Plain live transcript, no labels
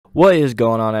What is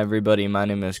going on, everybody? My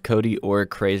name is Cody, or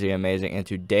Crazy Amazing, and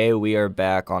today we are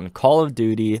back on Call of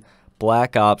Duty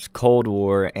Black Ops Cold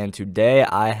War. And today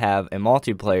I have a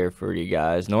multiplayer for you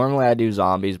guys. Normally I do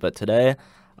zombies, but today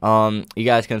you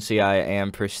guys can see I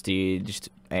am prestiged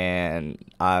and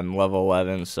I'm level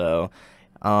 11, so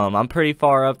I'm pretty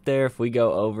far up there. If we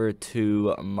go over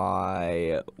to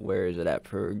my, where is it at,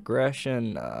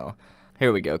 progression? No.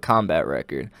 Here we go, combat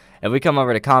record. If we come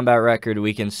over to combat record,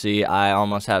 we can see I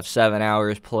almost have 7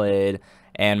 hours played,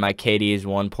 and my KD is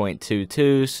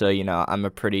 1.22, so, you know, I'm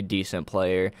a pretty decent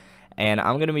player. And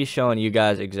I'm going to be showing you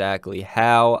guys exactly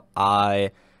how I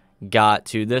got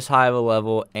to this high of a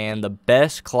level and the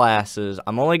best classes.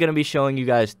 I'm only going to be showing you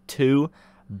guys 2,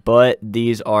 but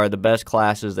these are the best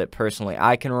classes that personally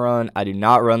I can run. I do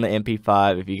not run the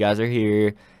MP5. If you guys are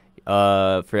here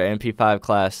for the MP5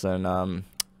 class, then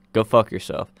go fuck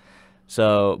yourself.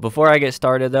 So before I get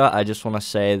started though, I just want to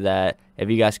say that if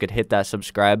you guys could hit that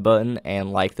subscribe button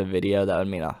and like the video, that would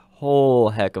mean a whole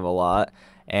heck of a lot.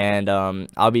 And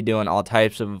I'll be doing all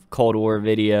types of Cold War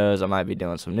videos. I might be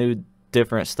doing some new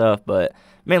different stuff, but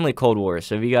mainly Cold War.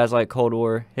 So if you guys like Cold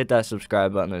War, hit that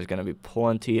subscribe button. There's going to be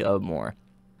plenty of more.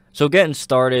 So getting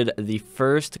started, the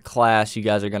first class you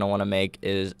guys are going to want to make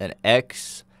is an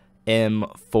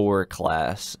M4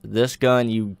 class. This gun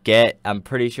you get, I'm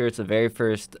pretty sure it's the very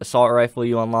first assault rifle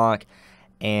you unlock,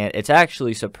 and it's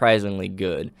actually surprisingly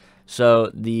good.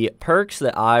 So the perks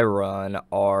that I run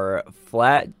are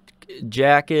Flat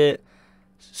Jacket,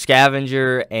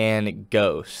 Scavenger, and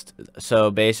Ghost.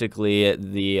 So basically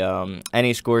the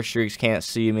any score streaks can't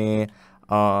see me.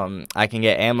 I can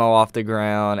get ammo off the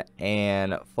ground,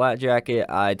 and Flat Jacket,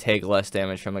 I take less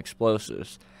damage from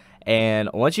explosives. And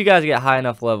once you guys get high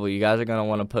enough level, you guys are going to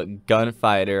want to put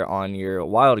Gunfighter on your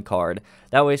wild card.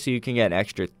 That way so you can get an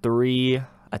extra 3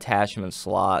 attachment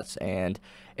slots, and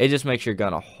it just makes your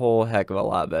gun a whole heck of a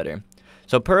lot better.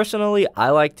 So personally,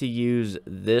 I like to use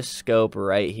this scope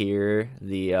right here,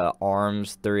 the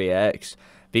ARMS 3X,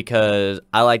 because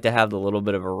I like to have the little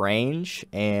bit of a range,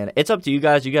 and it's up to you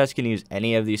guys. You guys can use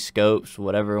any of these scopes,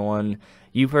 whatever one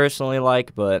you personally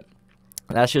like, but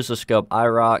that's just a scope I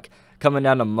rock. Coming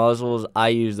down to muzzles, I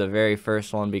use the very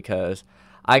first one because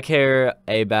I care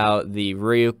about the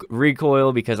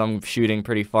recoil because I'm shooting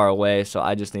pretty far away, so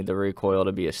I just need the recoil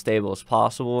to be as stable as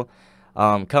possible.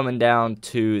 Coming down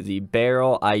to the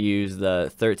barrel, I use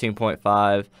the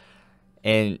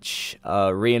 13.5-inch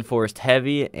reinforced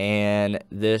heavy, and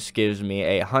this gives me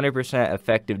a 100%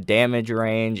 effective damage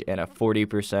range and a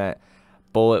 40%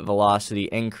 bullet velocity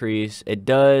increase. It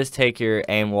does take your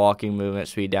aim walking movement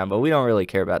speed down, but we don't really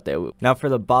care about that. Now for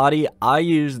the body, I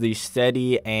use the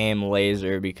steady aim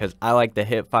laser because I like the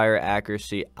hip fire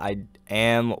accuracy. I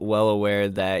am well aware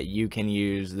that you can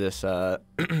use this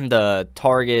the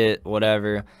target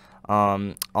whatever.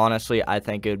 Honestly, I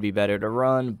think it would be better to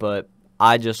run, but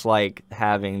I just like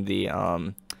having the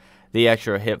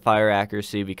extra hip fire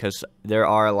accuracy because there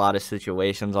are a lot of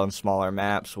situations on smaller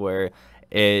maps where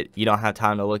you don't have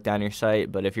time to look down your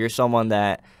sight. But if you're someone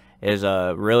that is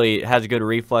really has good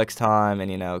reflex time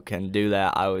and, you know, can do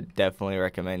that, I would definitely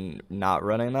recommend not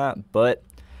running that. But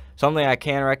something I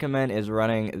can recommend is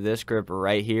running this grip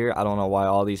right here. I don't know why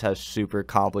all these have super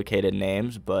complicated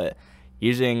names, but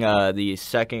using the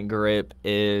second grip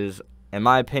is, in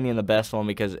my opinion, the best one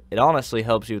because it honestly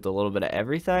helps you with a little bit of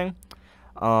everything.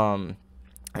 If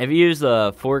you use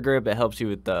the foregrip, it helps you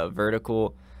with the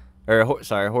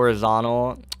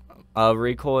horizontal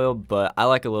recoil, but I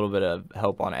like a little bit of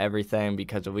help on everything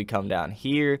because if we come down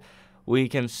here, we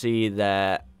can see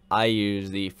that I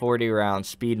use the 40-round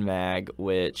speed mag,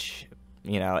 which,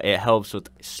 you know, it helps with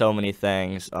so many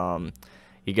things.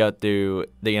 You go through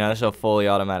this is a fully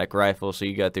automatic rifle, so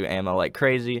you go through ammo like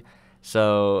crazy.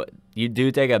 So you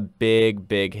do take a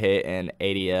big hit in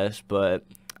ADS, but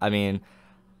I mean,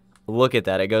 look at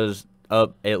that. It goes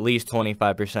up at least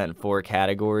 25% in 4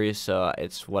 categories, so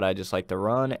it's what I just like to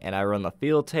run. And I run the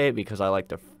field tape because I like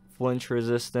the flinch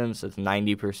resistance. It's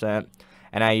 90%,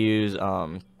 and I use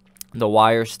the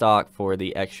wire stock for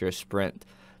the extra sprint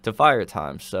to fire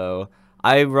time. So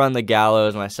I run the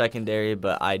gallows my secondary,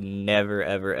 but I never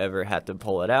ever had to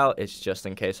pull it out. It's just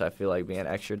in case I feel like being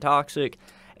extra toxic.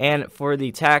 And for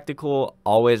the tactical,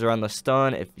 always run the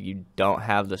stun. If you don't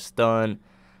have the stun,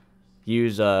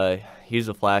 use a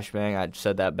flashbang. I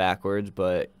said that backwards,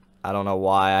 but I don't know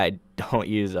why I don't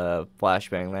use a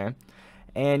flashbang there.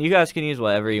 And you guys can use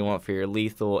whatever you want for your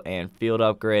lethal and field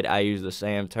upgrade. I use the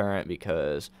SAM turret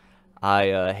because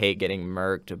I hate getting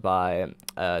murked by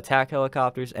attack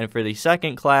helicopters. And for the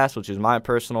second class, which is my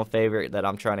personal favorite that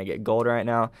I'm trying to get gold right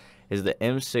now, is the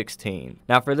M16.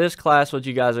 Now for this class, what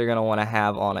you guys are going to want to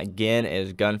have on again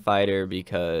is Gunfighter,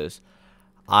 because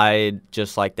I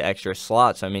just like the extra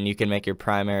slots. I mean, you can make your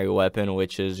primary weapon,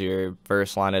 which is your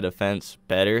first line of defense,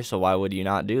 better, so why would you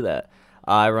not do that?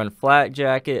 I run Flak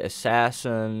Jacket,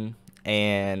 Assassin,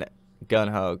 and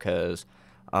Gung-Ho because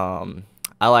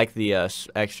I like the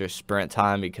extra sprint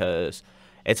time, because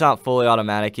it's not fully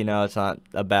automatic, you know. It's not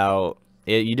about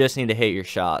it. You just need to hit your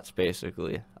shots,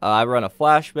 basically. I run a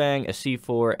Flashbang, a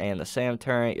C4, and the SAM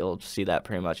turret. You'll see that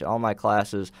pretty much in all my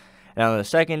classes. And on the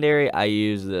secondary, I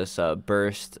use this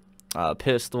burst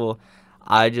pistol.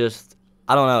 I don't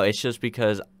know, it's just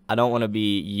because I don't want to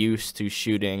be used to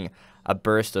shooting a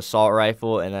burst assault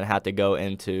rifle and then have to go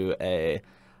into a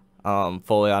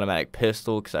fully automatic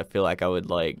pistol, because I feel like I would,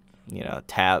 like, you know,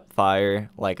 tap fire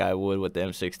like I would with the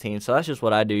M16. So that's just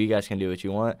what I do. You guys can do what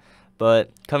you want.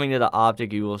 But coming to the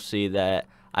optic, you will see that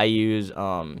I use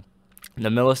the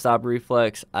millistop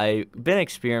reflex. I've been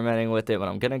experimenting with it, but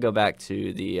I'm going to go back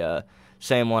to the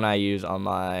same one I use on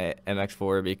my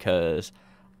MX4, because,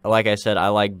 like I said, I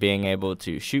like being able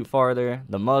to shoot farther.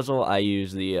 The muzzle, I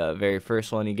use the very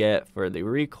first one you get for the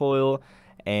recoil,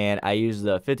 and I use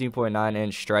the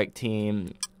 15.9-inch Strike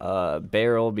Team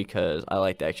barrel because I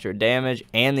like the extra damage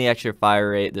and the extra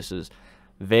fire rate. This is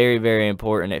very, very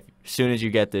important. As soon as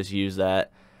you get this, use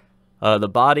that. The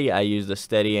body, I use the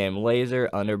steady aim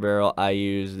laser. Underbarrel, I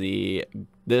use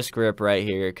this grip right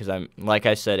here, because like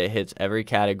I said, it hits every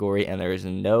category and there is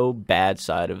no bad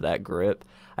side of that grip.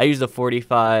 I use the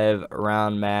 45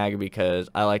 round mag because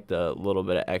I like the little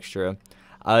bit of extra.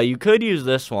 You could use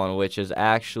this one, which is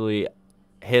actually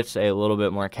hits a little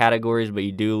bit more categories, but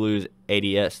you do lose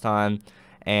ADS time,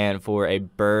 and for a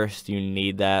burst you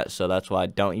need that, so that's why I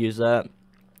don't use that.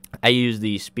 I use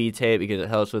the speed tape because it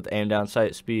helps with aim down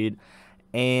sight speed,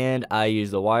 and I use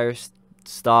the wire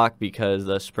stock because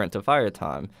the sprint to fire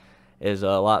time is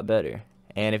a lot better.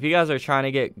 And if you guys are trying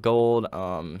to get gold,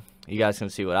 you guys can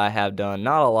see what I have done.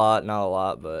 Not a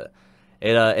lot, but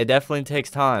it definitely takes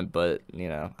time, but you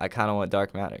know, I kind of want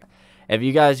dark matter. If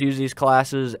you guys use these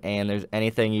classes and there's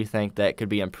anything you think that could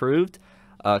be improved,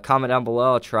 comment down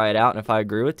below. I'll try it out, and if I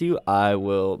agree with you, I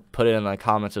will put it in the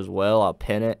comments as well. I'll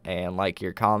pin it and like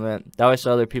your comment. That way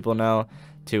so other people know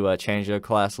to change their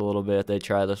class a little bit if they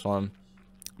try this one.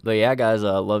 But yeah, guys,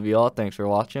 love you all. Thanks for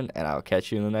watching, and I'll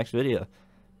catch you in the next video.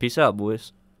 Peace out,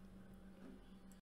 boys.